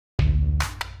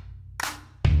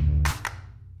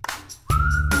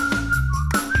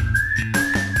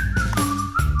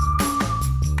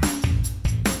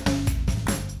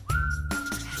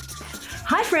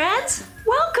friends.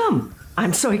 Welcome.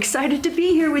 I'm so excited to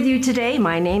be here with you today.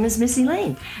 My name is Miss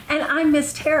Elaine. And I'm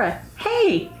Miss Tara.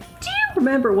 Hey, do you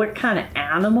remember what kind of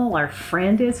animal our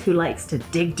friend is who likes to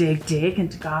dig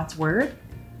into God's Word?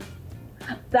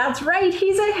 That's right,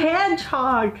 he's a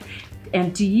hedgehog.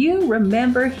 And do you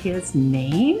remember his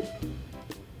name?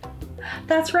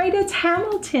 That's right, it's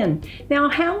Hamilton. Now,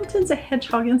 Hamilton's a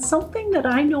hedgehog, and something that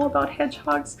I know about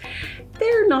hedgehogs,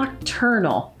 they're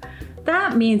nocturnal.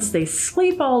 That means they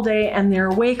sleep all day and they're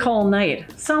awake all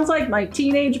night. Sounds like my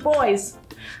teenage boys.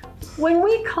 When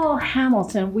we call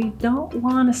Hamilton, we don't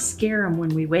want to scare him when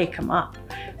we wake him up.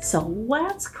 So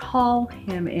let's call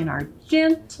him in our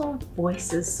gentle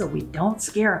voices so we don't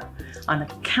scare him. On the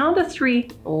count of 3,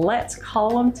 let's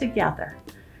call him together.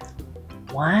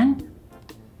 1,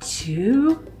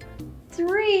 2,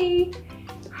 3.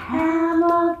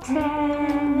 Hamilton.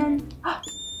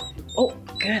 Oh,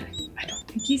 good. I don't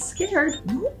think he's scared.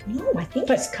 No, I think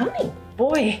he's coming.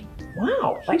 Boy,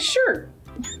 wow, my shirt.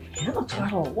 Hamilton.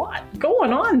 Got a lot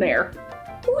going on there.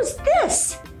 Who's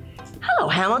this? Hello,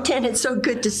 Hamilton. It's so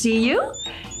good to see you.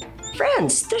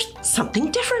 Friends, there's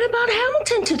something different about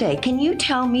Hamilton today. Can you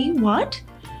tell me what?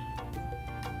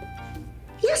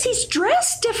 Yes, he's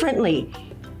dressed differently.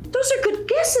 Those are good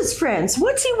guesses, friends.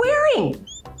 What's he wearing?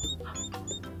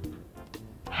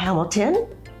 Hamilton,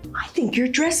 I think you're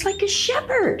dressed like a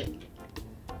shepherd.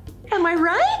 Am I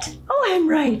right? Oh, I'm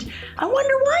right. I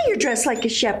wonder why you're dressed like a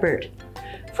shepherd.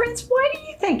 Friends, why do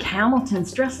you think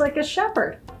Hamilton's dressed like a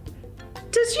shepherd?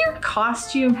 Does your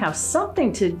costume have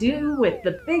something to do with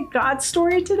the big God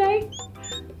story today?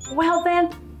 Well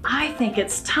then, I think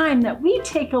it's time that we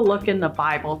take a look in the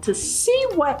Bible to see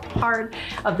what part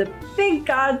of the big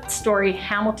God story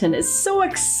Hamilton is so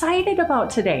excited about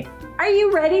today. Are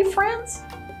you ready, friends?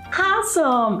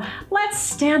 Awesome! Let's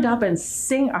stand up and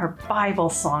sing our Bible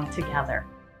song together.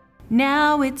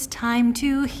 Now it's time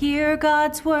to hear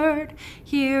God's word,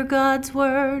 hear God's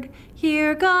word,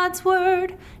 hear God's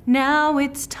word. Now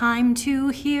it's time to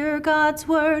hear God's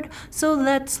word, so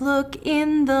let's look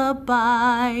in the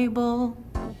Bible.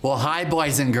 Well, hi,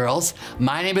 boys and girls.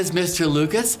 My name is Mr.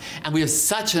 Lucas, and we have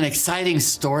such an exciting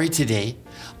story today.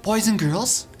 Boys and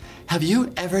girls, have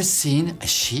you ever seen a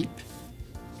sheep?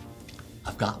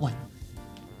 I've got one.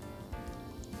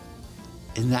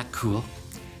 Isn't that cool?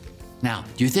 Now,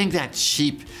 do you think that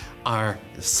sheep are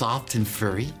soft and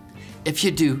furry? If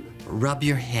you do, rub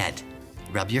your head,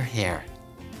 rub your hair.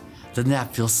 Doesn't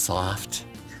that feel soft?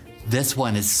 This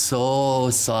one is so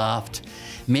soft.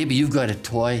 Maybe you've got a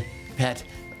toy pet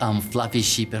fluffy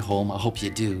sheep at home. I hope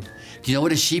you do. Do you know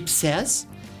what a sheep says?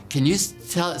 Can you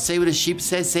say what a sheep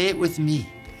says? Say it with me.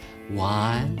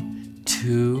 1,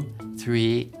 2,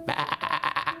 3.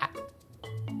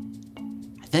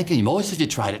 I think most of you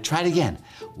tried it. Try it again.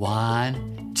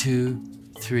 1, 2,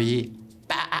 3.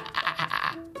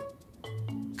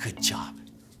 Good job.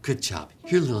 Good job.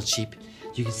 Here, little sheep.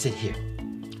 You can sit here.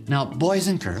 Now, boys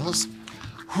and girls,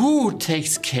 who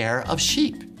takes care of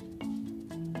sheep?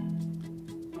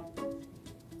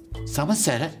 Someone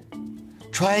said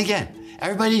it. Try again.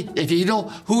 Everybody, if you know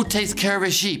who takes care of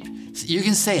a sheep, you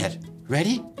can say it.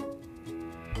 Ready?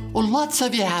 Well, lots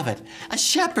of you have it. A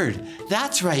shepherd.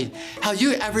 That's right. Have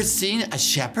you ever seen a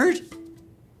shepherd?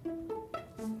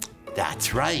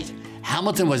 That's right.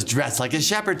 Hamilton was dressed like a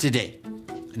shepherd today.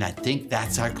 And I think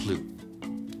that's our clue.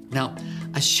 Now,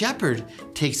 a shepherd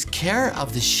takes care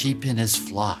of the sheep in his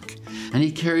flock. And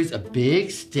he carries a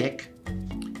big stick.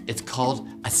 It's called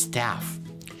a staff.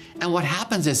 And what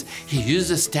happens is he uses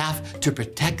the staff to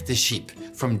protect the sheep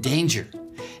from danger.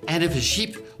 And if a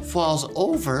sheep falls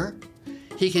over,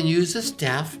 he can use the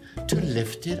staff to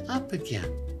lift it up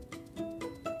again.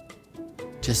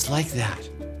 Just like that.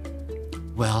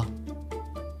 Well,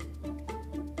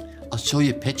 I'll show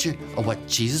you a picture of what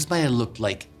Jesus might have looked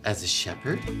like as a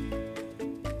shepherd.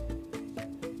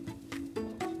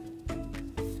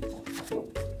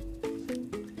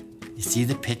 You see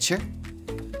the picture?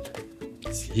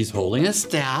 He's holding a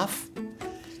staff.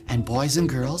 And boys and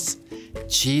girls,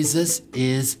 Jesus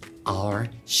is our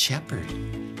shepherd.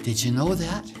 Did you know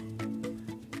that?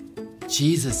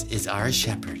 Jesus is our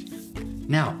shepherd.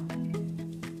 Now,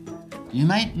 you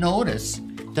might notice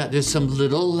that there's some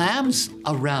little lambs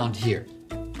around here.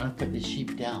 I'm gonna put the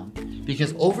sheep down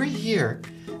because over here,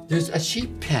 there's a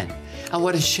sheep pen. And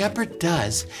what a shepherd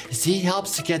does is he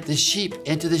helps to get the sheep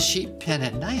into the sheep pen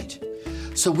at night.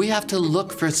 So we have to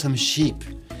look for some sheep.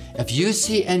 If you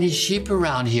see any sheep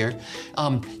around here,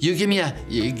 you give me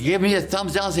a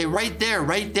thumbs down and say right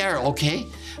there, okay?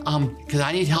 Because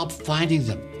I need help finding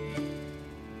them.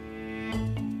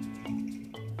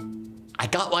 I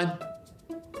got one.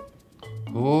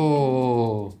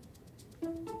 Oh.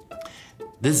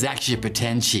 This is actually a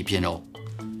pretend sheep, you know.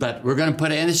 But we're gonna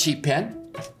put it in the sheep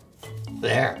pen.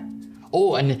 There.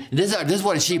 Oh, and this is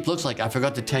what a sheep looks like. I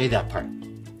forgot to tell you that part.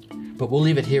 But we'll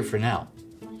leave it here for now.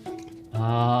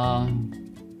 Oh!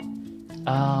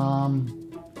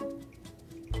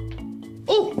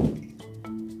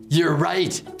 You're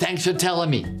right. Thanks for telling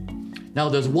me. Now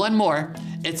there's one more.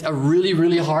 It's a really,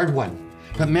 really hard one.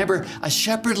 But remember, a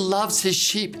shepherd loves his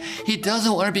sheep. He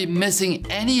doesn't want to be missing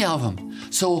any of them.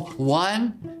 So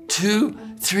 1, 2,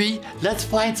 3, let's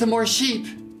find some more sheep.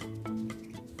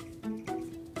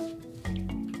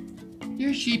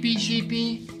 You're sheepy,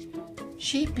 sheepy.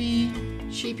 Sheepy,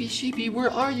 sheepy, sheepy. Where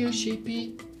are you,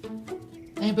 sheepy?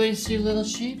 Anybody see a little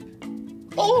sheep?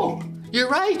 Oh, you're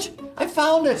right. I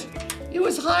found it. It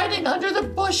was hiding under the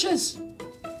bushes.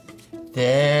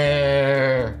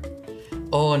 There.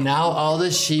 Oh, now all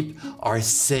the sheep are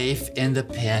safe in the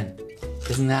pen.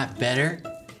 Isn't that better?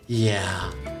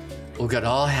 Yeah. We've got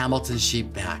all Hamilton's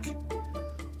sheep back.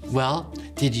 Well,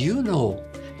 did you know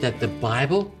that the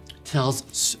Bible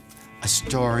tells a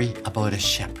story about a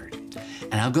shepherd?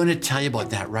 And I'm going to tell you about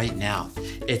that right now.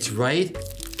 It's right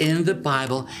in the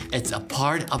Bible. It's a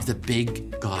part of the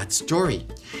big God story.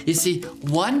 You see,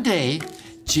 one day,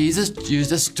 Jesus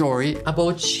used a story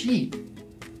about sheep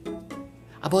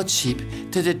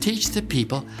to teach the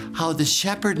people how the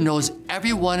shepherd knows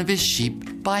every one of his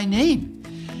sheep by name.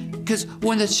 Because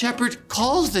when the shepherd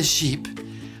calls the sheep,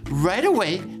 right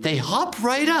away, they hop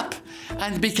right up.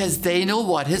 And because they know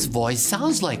what his voice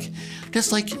sounds like.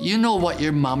 Just like you know what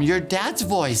your mom, your dad's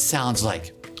voice sounds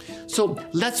like. So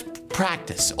let's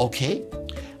practice, okay?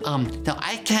 Now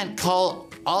I can't call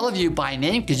all of you by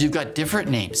name because you've got different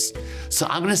names. So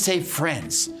I'm gonna say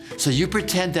friends. So you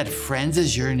pretend that friends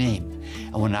is your name.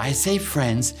 And when I say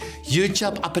friends, you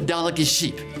jump up and down like a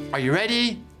sheep. Are you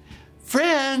ready?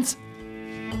 Friends.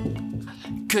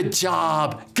 Good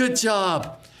job, good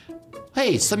job.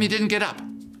 Hey, some of you didn't get up.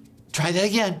 Try that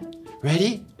again.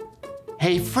 Ready?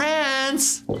 Hey,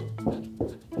 friends.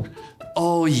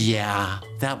 Oh yeah,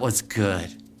 that was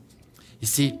good. You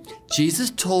see,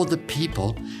 Jesus told the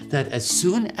people that as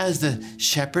soon as the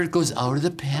shepherd goes out of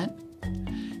the pen,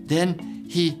 then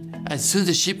as soon as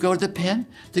the sheep go to the pen,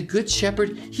 the good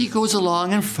shepherd, he goes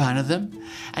along in front of them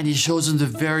and he shows them the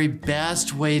very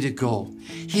best way to go.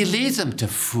 He leads them to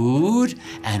food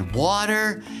and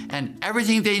water and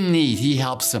everything they need, he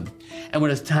helps them. And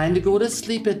when it's time to go to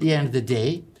sleep at the end of the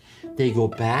day, they go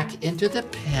back into the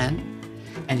pen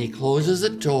and he closes the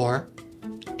door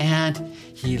and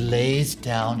he lays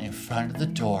down in front of the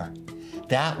door.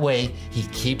 That way, he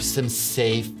keeps them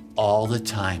safe all the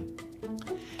time.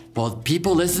 Well,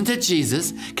 people listen to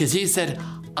Jesus because he said,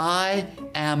 I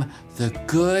am the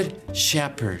good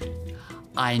shepherd.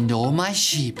 I know my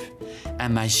sheep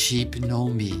and my sheep know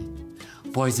me.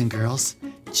 Boys and girls,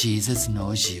 Jesus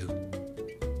knows you.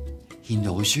 He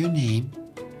knows your name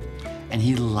and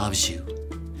he loves you.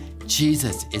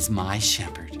 Jesus is my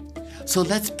shepherd. So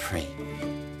let's pray.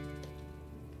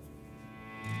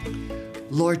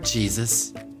 Lord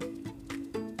Jesus,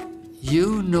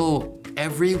 you know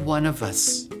every one of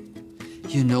us.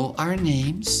 You know our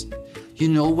names. You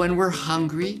know when we're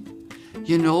hungry.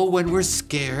 You know when we're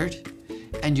scared.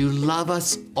 And you love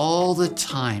us all the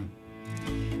time.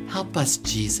 Help us,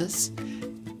 Jesus,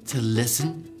 to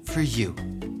listen for you.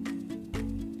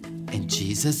 In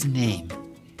Jesus' name,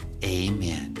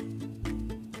 amen.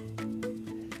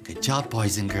 Good job,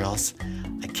 boys and girls.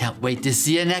 I can't wait to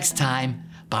see you next time.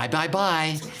 Bye, bye,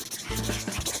 bye.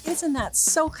 Isn't that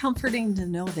so comforting to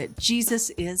know that Jesus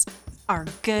is our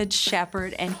good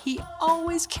shepherd and he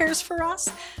always cares for us?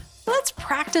 Let's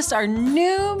practice our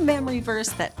new memory verse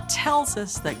that tells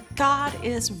us that God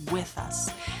is with us.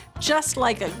 Just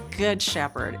like a good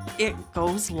shepherd, it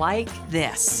goes like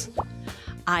this.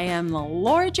 I am the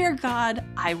Lord your God.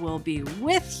 I will be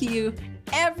with you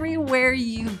everywhere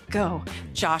you go.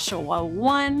 Joshua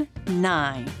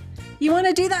 1:9. You want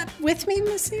to do that with me,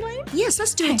 Miss Elaine? Yes,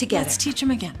 let's do it together. Let's teach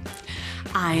them again.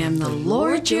 I am the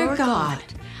Lord your God.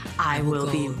 I will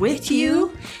be with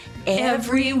you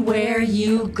everywhere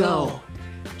you go.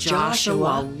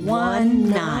 Joshua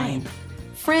 1:9.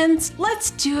 Friends,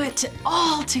 let's do it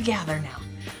all together now.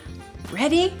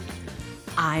 Ready?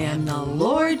 I am the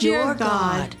Lord your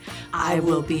God. I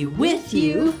will be with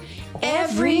you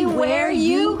everywhere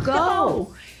you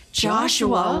go.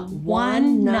 Joshua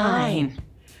 1:9.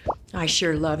 I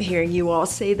sure love hearing you all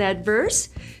say that verse.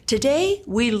 Today,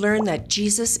 we learn that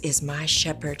Jesus is my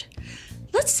shepherd.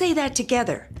 Let's say that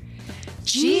together.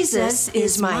 Jesus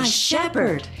is my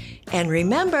shepherd. And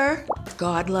remember,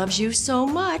 God loves you so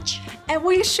much. And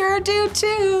we sure do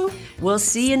too. We'll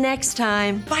see you next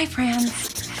time. Bye, friends.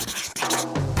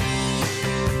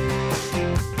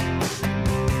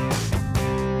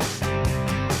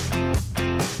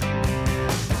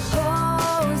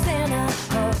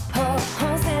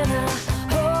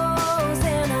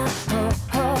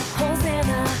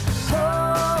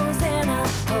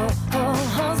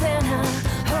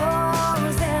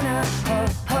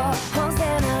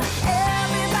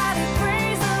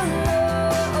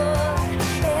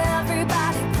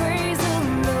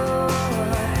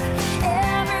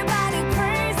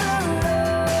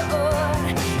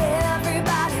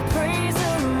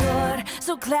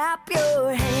 So clap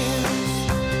your hands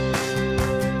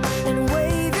and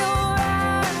wave your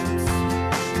arms,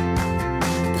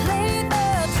 play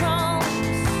the drums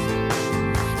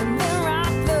and then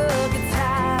rock the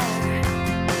guitar.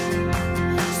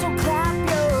 So clap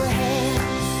your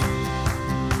hands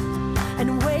and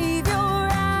wave your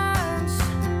arms.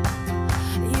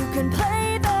 You can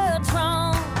play the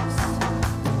drums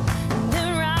and then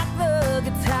rock the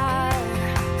guitar.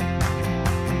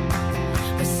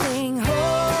 We sing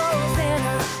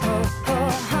Hosanna, oh,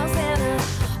 oh, Hosanna,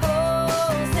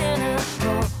 Hosanna,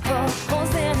 oh, oh,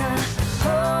 Hosanna,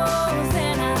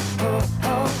 Hosanna, oh,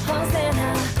 oh, Hosanna,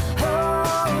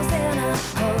 Hosanna,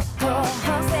 oh, oh,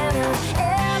 Hosanna.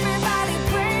 Everybody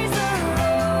praise the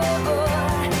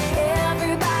Lord.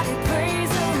 Everybody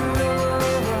praise the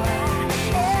Lord.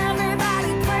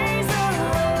 Everybody praise the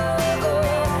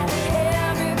Lord.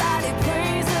 Everybody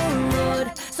praise the Lord.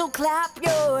 So clap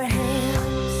your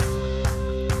hands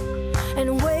and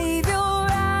wave